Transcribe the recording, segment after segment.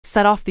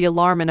set off the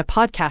alarm in a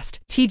podcast.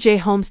 TJ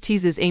Holmes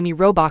teases Amy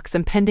Robach's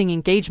impending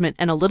engagement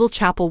and a little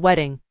chapel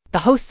wedding.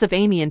 The hosts of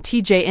Amy and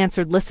TJ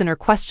answered listener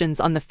questions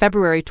on the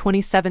February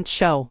 27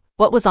 show.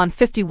 What was on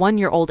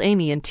 51-year-old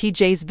Amy and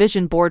TJ's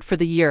vision board for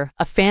the year?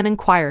 A fan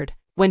inquired.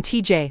 When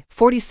TJ,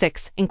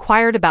 46,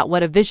 inquired about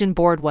what a vision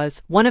board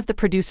was, one of the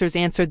producers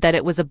answered that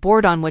it was a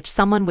board on which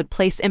someone would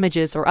place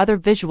images or other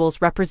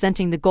visuals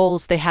representing the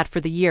goals they had for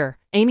the year.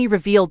 Amy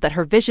revealed that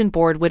her vision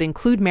board would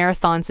include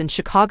marathons in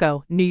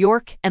Chicago, New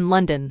York, and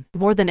London.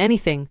 More than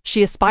anything,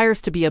 she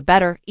aspires to be a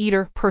better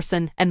eater,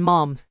 person, and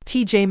mom.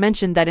 TJ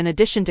mentioned that in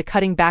addition to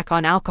cutting back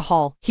on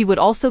alcohol, he would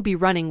also be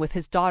running with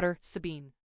his daughter, Sabine.